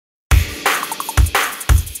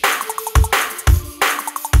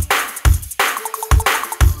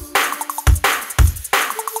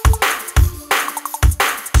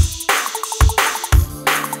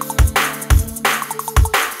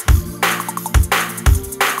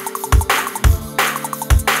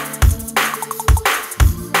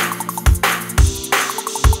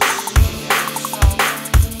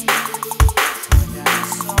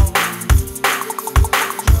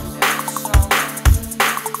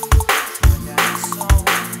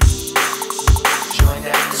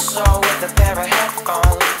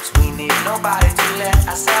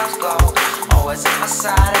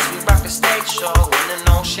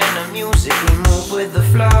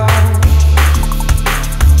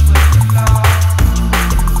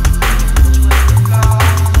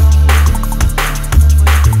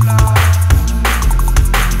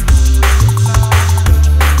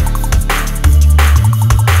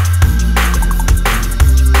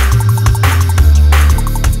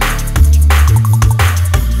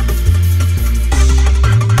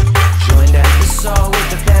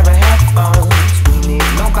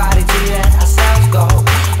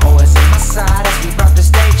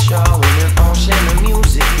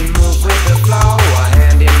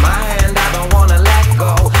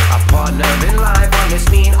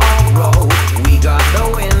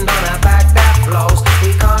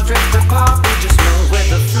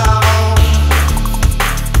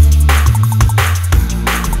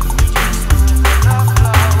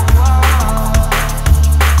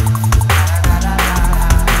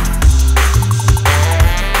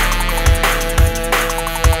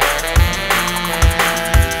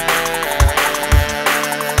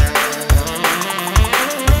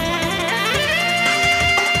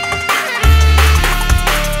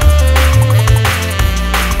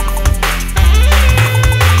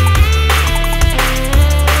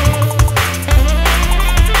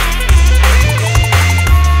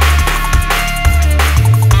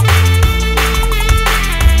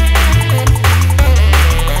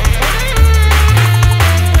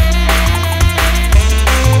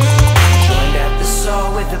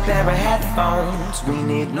pair of headphones. We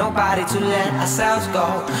need nobody to let ourselves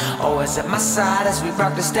go. Always at my side as we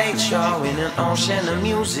rock the stage show. In an ocean of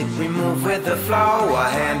music, we move with the flow. A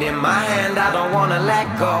hand in my hand, I don't wanna let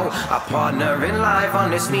go. A partner in life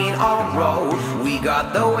on this mean old road. We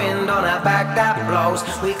got the wind on our back that blows.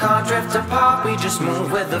 We can't drift apart, we just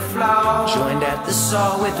move with the flow. Joined at the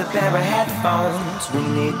soul with a pair of headphones. We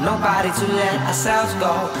need nobody to let ourselves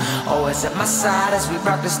go. Always at my side as we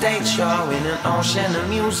rock the stage show. In an ocean of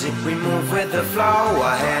music, we move with the flow.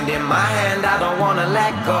 A hand in my hand, I don't wanna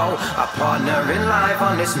let go. A partner in life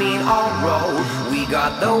on this mean old road. We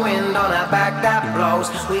got the wind on our back that blows.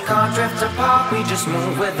 We can't drift apart, we just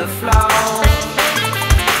move with the flow.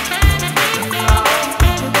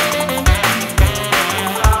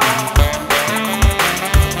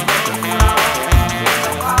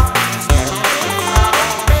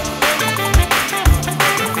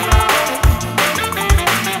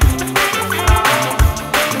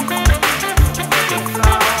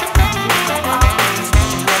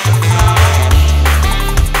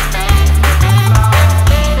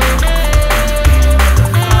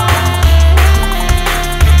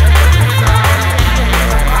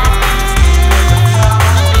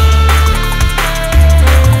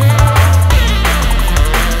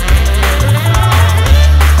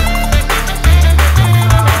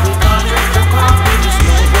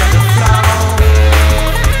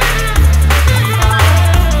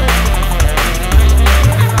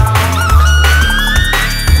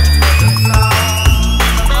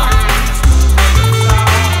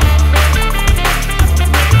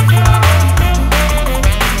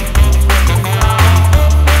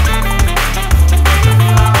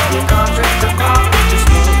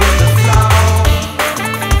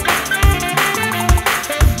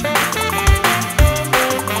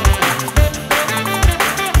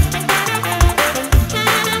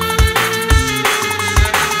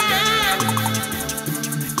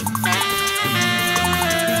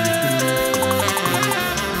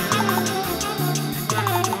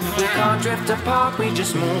 Drift apart, we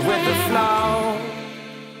just move with the flow.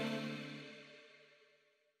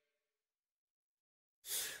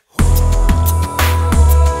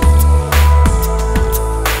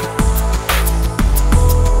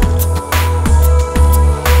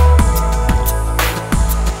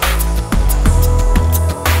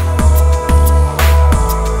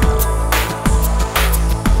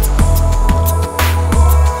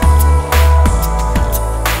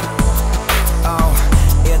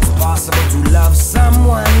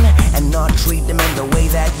 Treat them in the way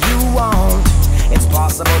that you want. It's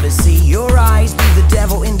possible to see your eyes be the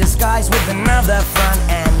devil in disguise with another front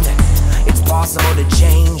end. It's possible to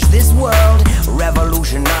change this world,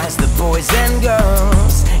 revolutionize the boys and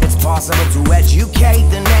girls. It's possible to educate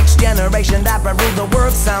the next generation that will rule the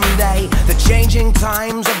world someday. The changing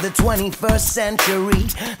times of the 21st century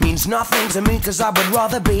means nothing to me, cause I would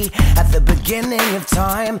rather be at the beginning of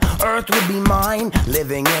time. Earth would be mine,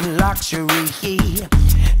 living in luxury.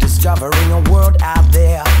 Discovering a world out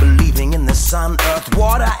there, believing in the sun, earth,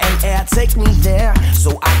 water, and air. Take me there,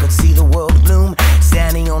 so I could see the world bloom.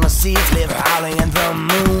 Standing on a sea cliff, howling at the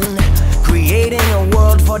moon. Creating a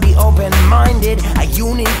world for the open-minded, a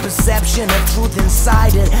unique perception of truth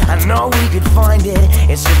inside it. I know we could find it,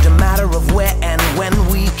 it's just a matter of where and when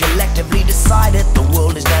we collectively decide it. The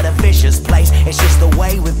world is not a vicious place, it's just the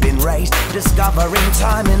way we've been raised. Discovering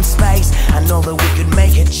time and space, I know that we could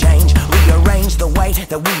make it change. Rearrange the way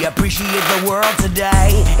that we appreciate the world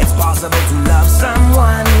today. It's possible to love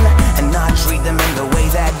someone and not treat them in the way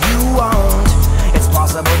that you want. It's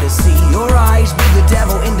possible to see your eyes be the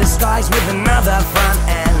devil in disguise with another front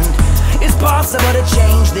end. It's possible to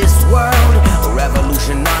change this world,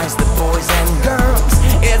 revolutionize the boys and girls.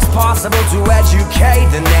 It's possible to educate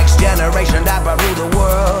the next generation that will rule the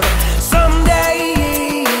world someday.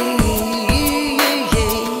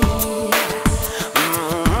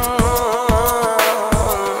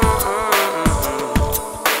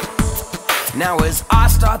 Now as I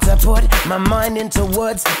start to put my mind into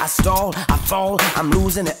words, I stall, I fall, I'm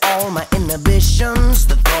losing it all, my inhibitions.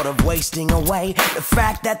 The thought of wasting away, the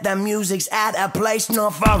fact that the music's at a place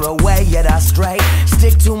not far away. Yet I stray,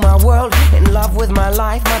 stick to my world, in love with my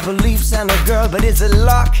life, my beliefs and a girl. But is it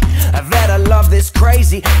luck that I love this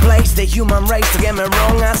crazy place, the human race? Don't get me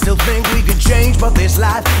wrong, I still think we could change, but this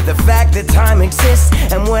life, the fact that time exists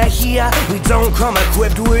and we're here, we don't come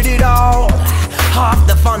equipped with it all. Half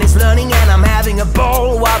the fun is learning and I'm having a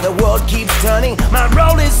ball while the world keeps turning. My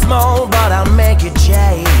role is small, but I'll make it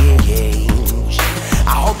change.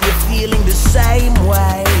 I hope you're feeling the same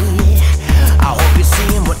way. I hope you're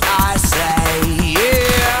seeing what I say.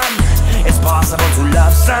 Yeah, it's possible to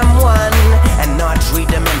love someone and not treat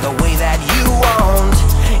them in the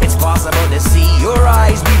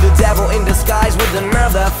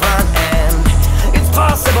another front end. It's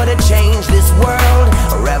possible to change this world,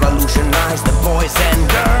 revolutionize the boys and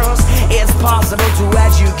girls. It's possible to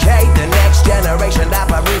educate the next generation that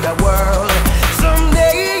will rule the world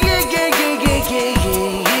someday.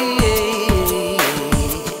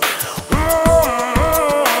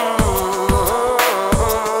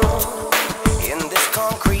 In this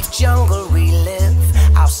concrete jungle we live,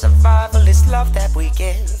 our survival is love that we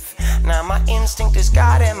give. Now my instinct is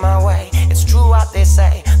guiding my way. It's true what they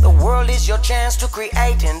say, the world is your chance to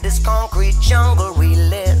create. In this concrete jungle we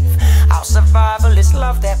live, our survival is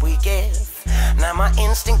love that we give. Now my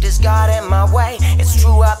instinct is guiding my way. It's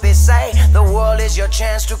true what they say, the world is your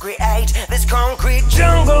chance to create. This concrete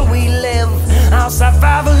jungle we live, our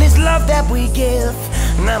survival is love that we give.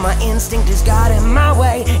 Now my instinct is guiding my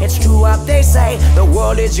way. It's true what they say, the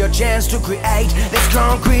world is your chance to create. This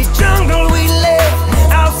concrete jungle we live,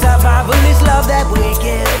 our survival is love that we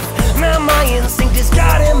give. Now my instinct is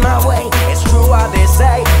guiding my way. It's true what they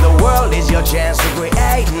say, the world is your chance to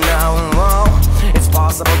create. No, it's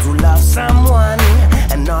possible to love someone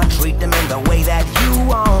and not treat them in the way that you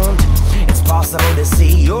want. It's possible to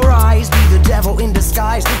see your eyes be the devil in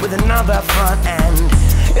disguise with another front end.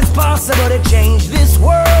 It's possible to change this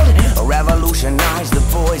world, revolutionize the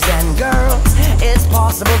boys and girls. It's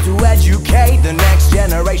possible to educate the next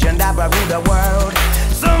generation that will rule the world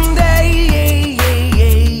someday.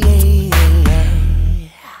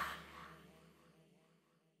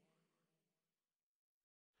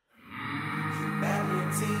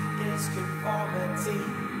 Humanity is conformity,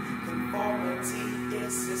 conformity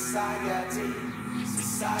is society,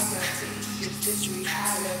 society is this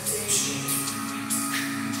reality.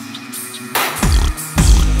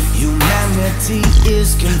 Humanity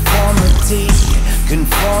is conformity,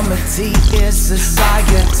 conformity is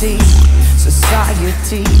society,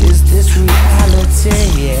 society is this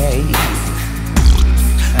reality.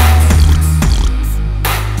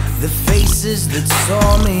 The faces that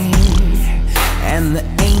saw me and the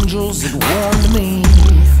angels that warned me,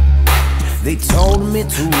 they told me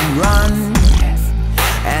to run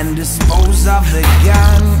and dispose of the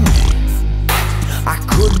gun. I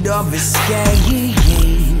could have escaped,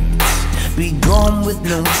 be gone with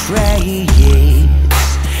no trace.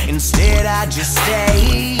 Instead I just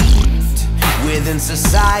stayed within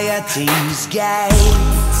society's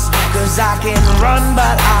gates. Cause I can run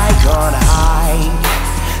but I can't hide,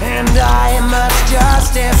 and I must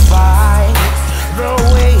justify the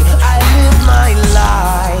way I live my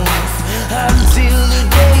life until the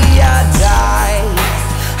day I die.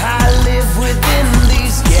 I live within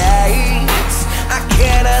these gates, I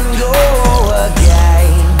cannot go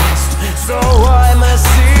against, so I must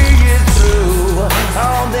see it through.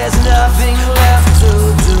 Oh, there's nothing left to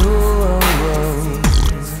do.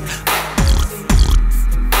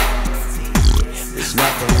 There's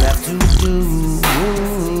nothing left to do.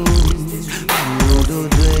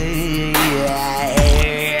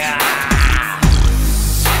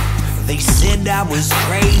 They said I was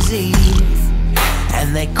crazy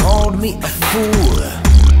and they called me a fool,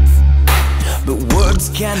 but words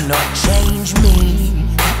cannot change me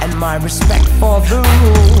and my respect for the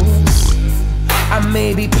rules. I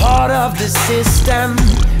may be part of the system,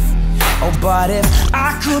 oh, but if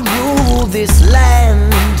I could rule this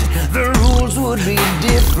land, the rules would be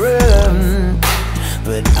different.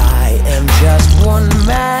 But I am just one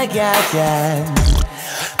man,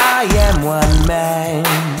 I am one man,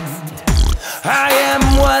 I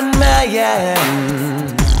am one man,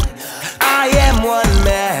 I am one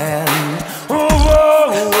man. Oh,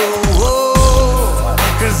 oh, oh, oh.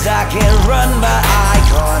 Cause I can run but I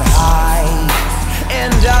can't hide,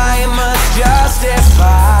 and I must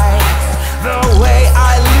justify the way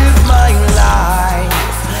I live my life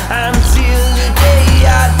until the day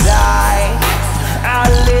I die. I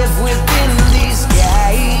live within these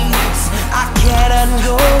gates, I cannot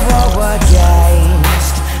go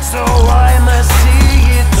against, so I must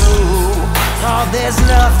see it through. Oh, there's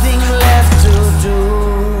nothing left to do.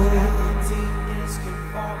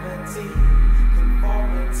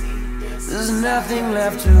 There's nothing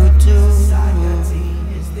left to do.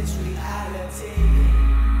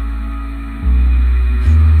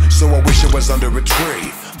 So I wish I was under a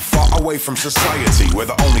tree, far away from society, where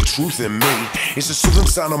the only truth in me is the soothing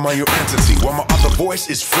sound of my own entity, while my other voice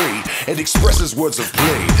is free. It expresses words of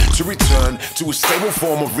plea to return to a stable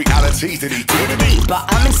form of reality that he did to me. But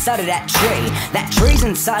I'm inside of that tree. That tree's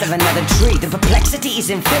inside of another tree. The perplexity is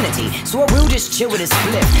infinity, so I will just chill with a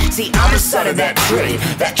split. See, I'm inside of that tree.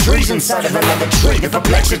 That tree's inside of another tree. The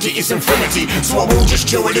perplexity is infinity, so I will just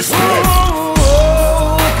chill with a split. Oh,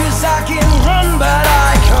 oh, cause I can run but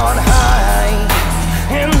I can't hide,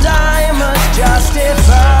 and I must justify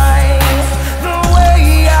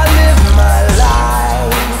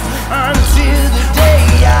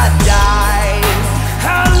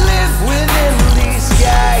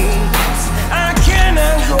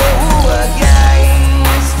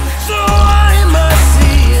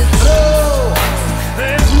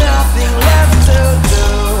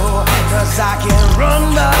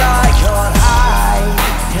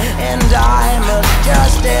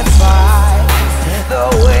the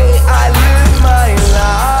way I live my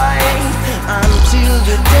life until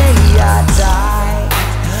the day I die.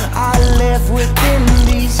 I live within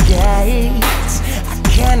these gates, I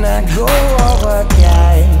cannot go over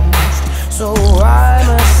gates, so I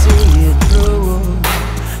must see it through.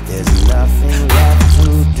 There's nothing left to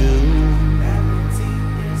do.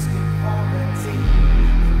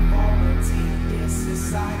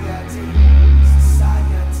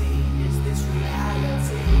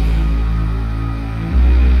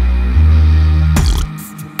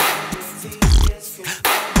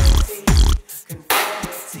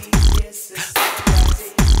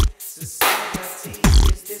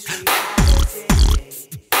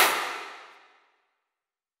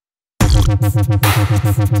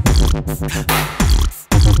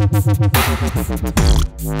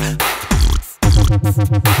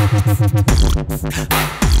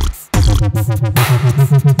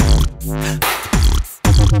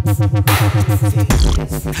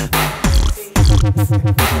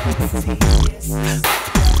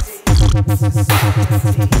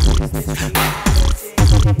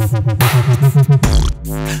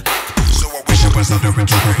 So I wish I was under a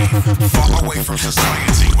tree, far away from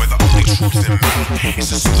society, where the only truth in me is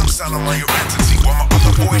the soothing sound of my own entity, while my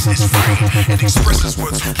other voice is free. It expresses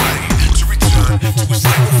words of play to return to a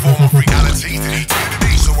stable form of reality.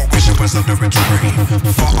 So I wish I was under a tree,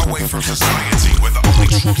 far away from society, where the only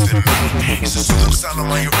truth in me is the soothing sound of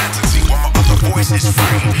my own entity, while my other voice is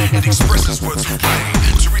free. It expresses words of play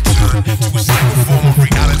to return to a stable form of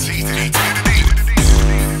reality.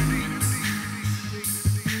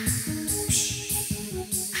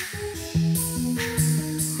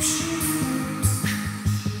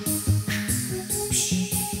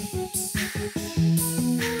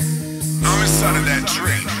 I'm inside of that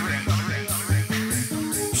tree.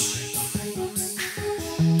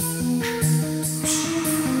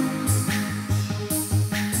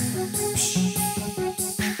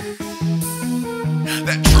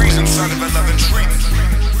 That tree's inside of another tree.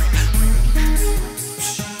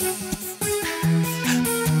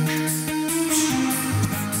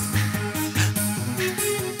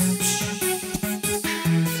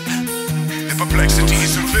 The perplexity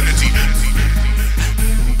is infinity.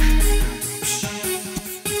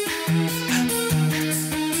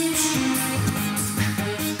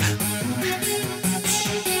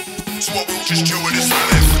 So I will just chill with this life.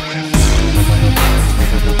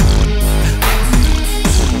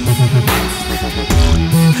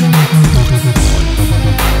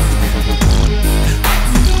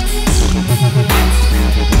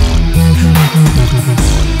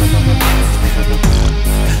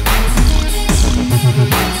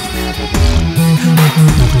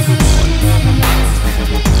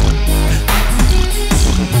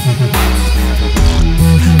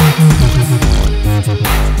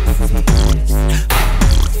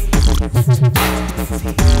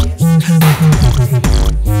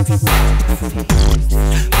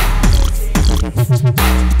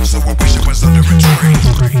 So I wish I was under a tree.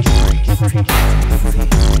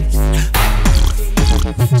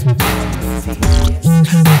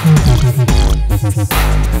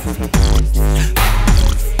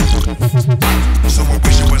 So I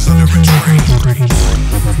wish I was under a tree.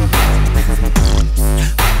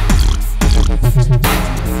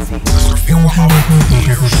 Let's reveal what I'm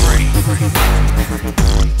here free.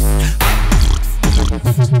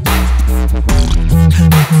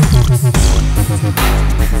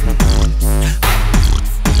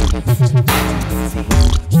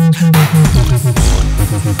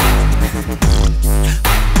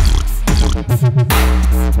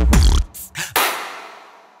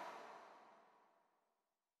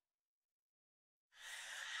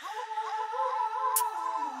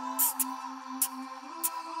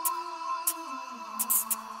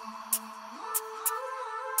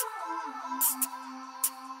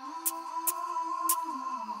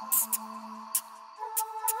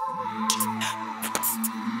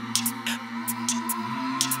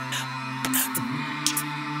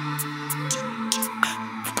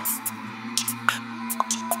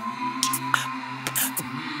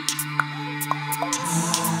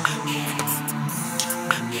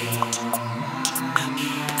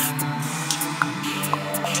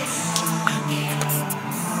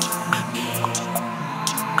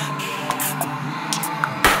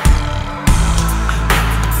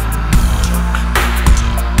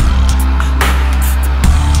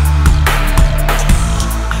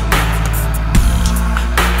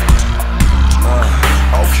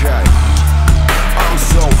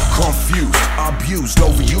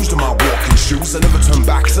 Overused in my walking shoes. I never turn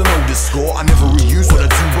back to know the score. I never reuse what I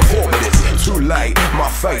do before, but it's too late. My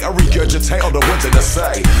fate, I regurgitate regurgitate all the words that I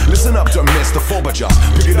say. Listen up, don't miss the full, but just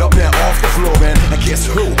pick it up now off the floor, man. And guess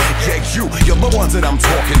who? Yeah, you're the ones that I'm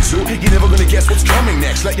talking to. You're never gonna guess what's coming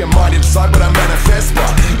next. Let your mind inside what I manifest,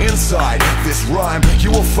 but inside this rhyme,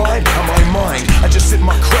 you will find on my mind. I just sit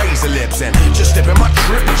my crazy lips and just step in my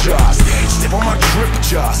trip, just step on my trip,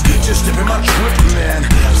 just step in my trip, man.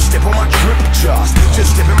 Step on my trip,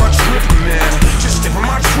 just step in my trip, man. Just step on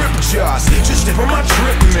my trip, just step on my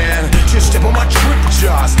trip, man. Just step on my trip,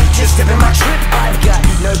 just step in my trip. I've got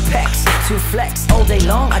no pecs to flex all day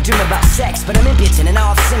long. I dream about sex, but I'm impotent and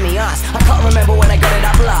now I've seen me ass. I can't remember when I got it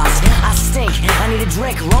up last. I stink, I need a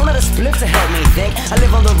drink, roll out a spliff to help me think. I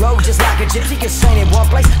live on the road just like a gypsy, cause staying in one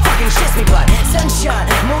place fucking shits me blood. Sunshine,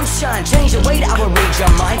 moonshine, change the way that I will read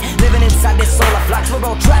your mind. Living inside this solar flux, we're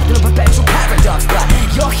all trapped in a perpetual paradox. But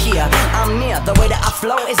you're here, I'm near, the way that I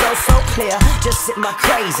flow is oh so clear. Just sit my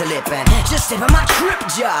crazy lip and just step in my trip,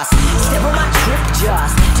 just step on my trip,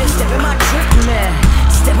 just step in my trip, man.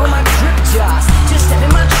 Step on my trip, just step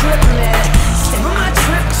in my trip, man. Step on my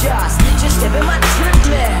trip, just step in my trip,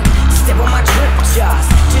 man. Step on my trip,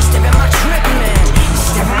 just step in my trip, man.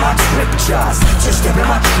 Step on my trip, just step in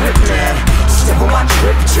my trip, man. Step on my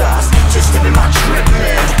trip, just step in my trip,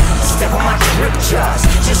 man. Step on my trip, just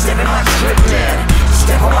step in my trip, man.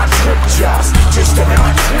 Step on my trip, just step in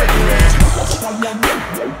my trip, man.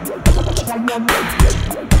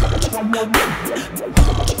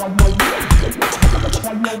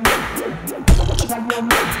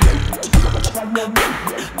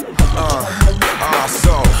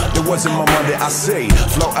 So the words in my mind that I say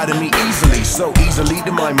flow out of me easily, so easily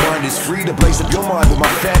that my mind is free to blaze up your mind with my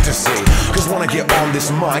fantasy. Cause when I get on this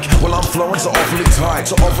mic, well I'm flowing so awfully tight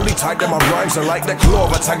that my rhymes are like the claw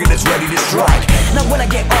of a tiger that's ready to strike. Now when I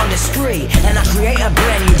get on the street and I create a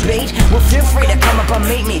brand new beat, well feel free to come up and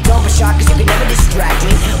meet me. Don't be shy cause you can never distract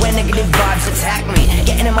me when negative vibes attack me,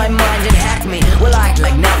 get into my mind and hack me. Well I act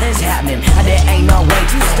like nothing's happening and there ain't no way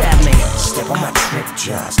to stab me. Step on my trip,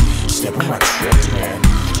 just step on my trip, man.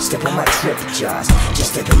 Step on my trip, just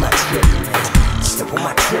step in my trip, man. Step on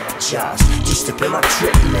my trip, just step in my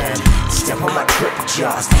trip, man. Step on my trip,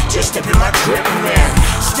 just step in my trip, man.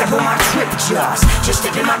 Step on my trip, just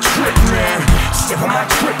step in my trip, man. Step on my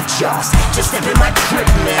trip, just step in my trip,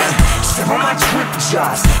 man. Step on my trip,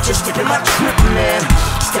 just step in my trip, man.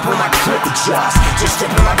 Step on my trip, just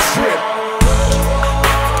step in my trip.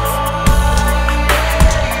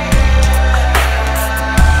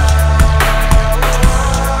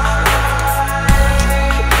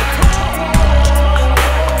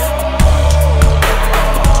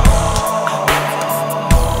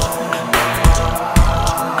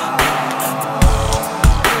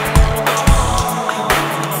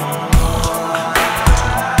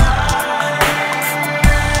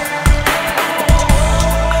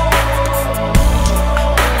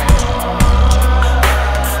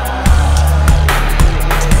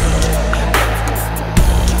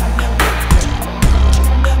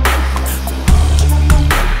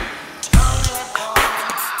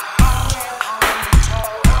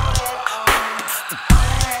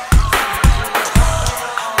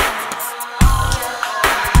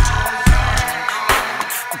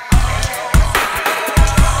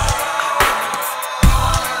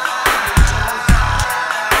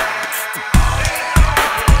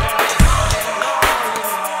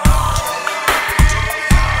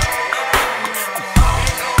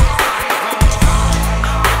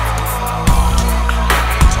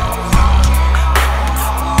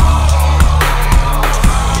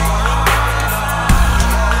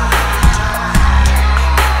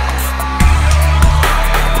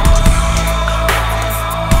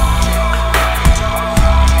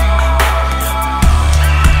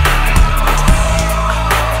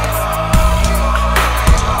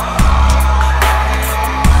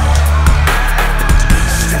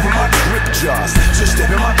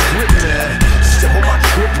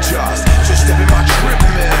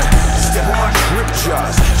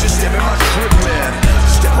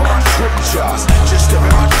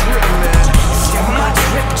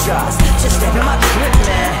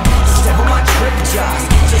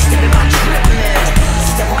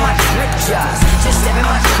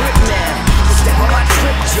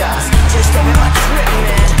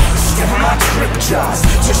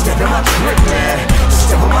 Just step in my trip, man.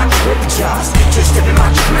 Step on my trip, just step in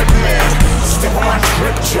my trip, man. Step on my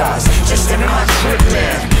trip, just step in my trip,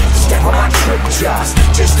 man. Step on my trip, just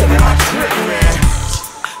step in my trip, man.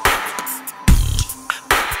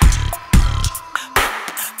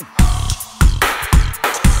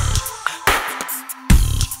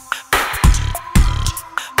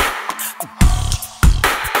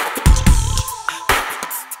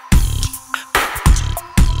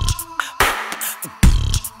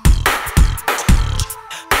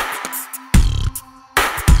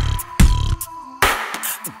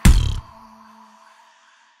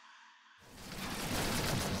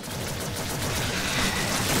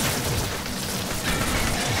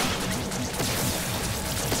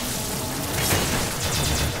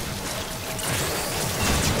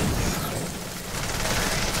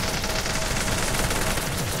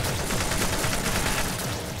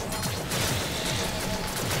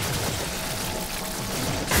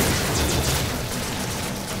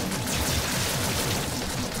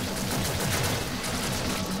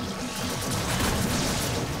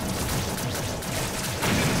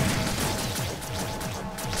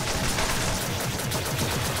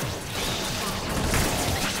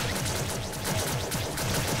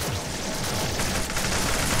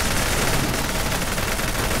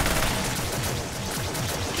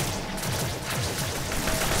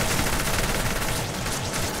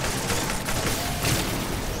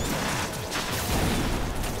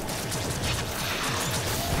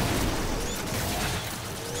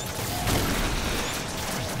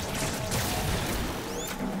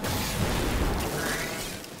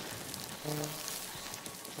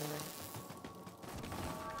 Good night.